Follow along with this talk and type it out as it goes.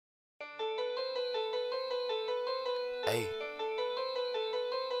Hey,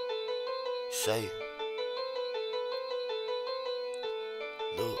 say,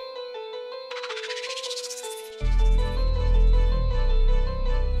 look,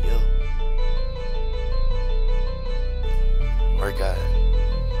 yo, work out.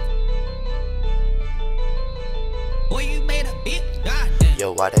 Boy, you made a big goddamn.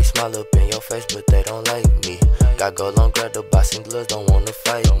 Yo, why they smile up in your face, but they don't like me? Got gold on, grab the boxing gloves, don't wanna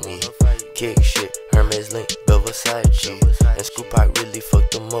fight me. Kick shit, Hermes link, Bill Versace. And Scoop I really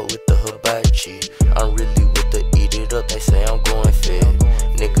fucked them up with the hibachi. I'm really with the eat it up, they say I'm going fed.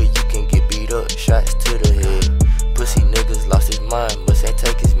 Nigga, you can get beat up, shots to the head. Pussy niggas lost his mind, must ain't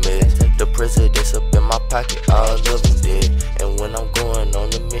take his meds. The president's up in my pocket, all of them dead. And when I'm going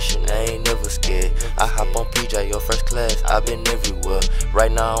on a mission, I ain't never scared. I hop on PJ, your first class, I been everywhere.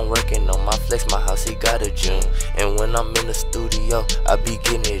 Right now I'm working on my flex, my house, it got a gym. And when I'm in the studio, I be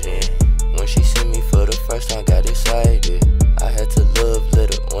getting it in. When she see me for the first time, got excited. I had to love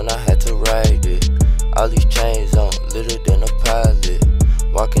little when I had to ride it. All these chains on, litter than a pilot.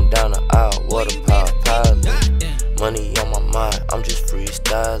 Walking down the aisle, water power pilot. Money on my mind, I'm just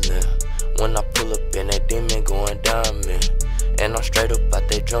freestyling. When I pull up in that demon going diamond. And I'm straight up out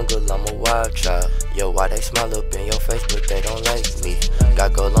that jungle, I'm a wild child. Yo, why they smile up in your face, but they don't like me?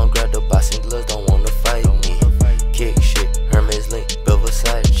 Got gold on, grab the boxing gloves, don't wanna fight me. Kick shit, Hermes link, Bill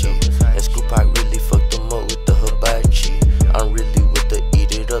Versace. And Scoop I really fucked them up with the hibachi. I'm really with the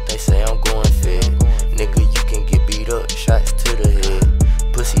eat it up, they say I'm going fed. Nigga, you can get beat up, shots to the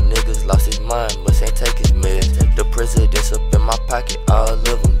head. Pussy niggas lost his mind, must ain't take his meds. The president's up in my pocket, all of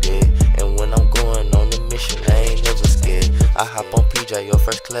them dead. And when I'm going on a mission, I ain't never scared. I hop on PJ, your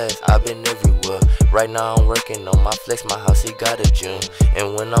first class, I been everywhere. Right now I'm working on my flex, my house, it got a gym.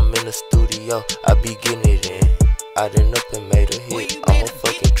 And when I'm in the studio, I be getting it in. I done up and made a hit, I'm a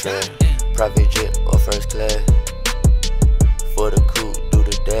fucking trend. Private jet or first class. For the coupe, do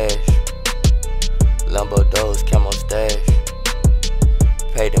the dash. Lambo doors, camo stash.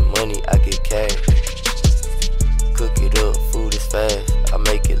 Pay the money, I get cash. Cook it up, food is fast, I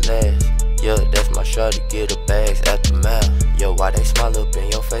make it last. Yeah, that's my shot to get her bags at the mouth. Yo, why they smile up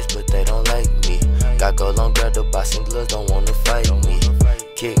in your face, but they don't like me? Got gold on, grab the boxing gloves, don't wanna fight me.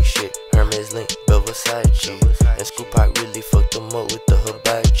 Kick shit, Hermes link, Bill Versace. And Scoop I really fucked them up with the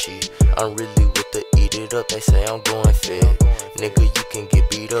hibachi. I'm really with the eat it up, they say I'm going fed. Nigga, you can get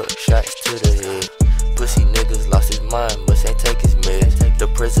beat up, shots to the head. Pussy niggas lost his mind, must ain't take his meds. The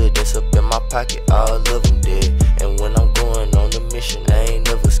president's up in my pocket, all of them dead. And when I'm going on a mission, I ain't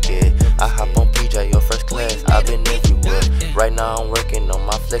never scared. I hop on PJ, your first class, I been everywhere. Right now I'm working on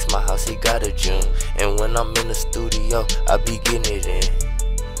my flex, my house, it got a gym. And when I'm in the studio, I be getting it in.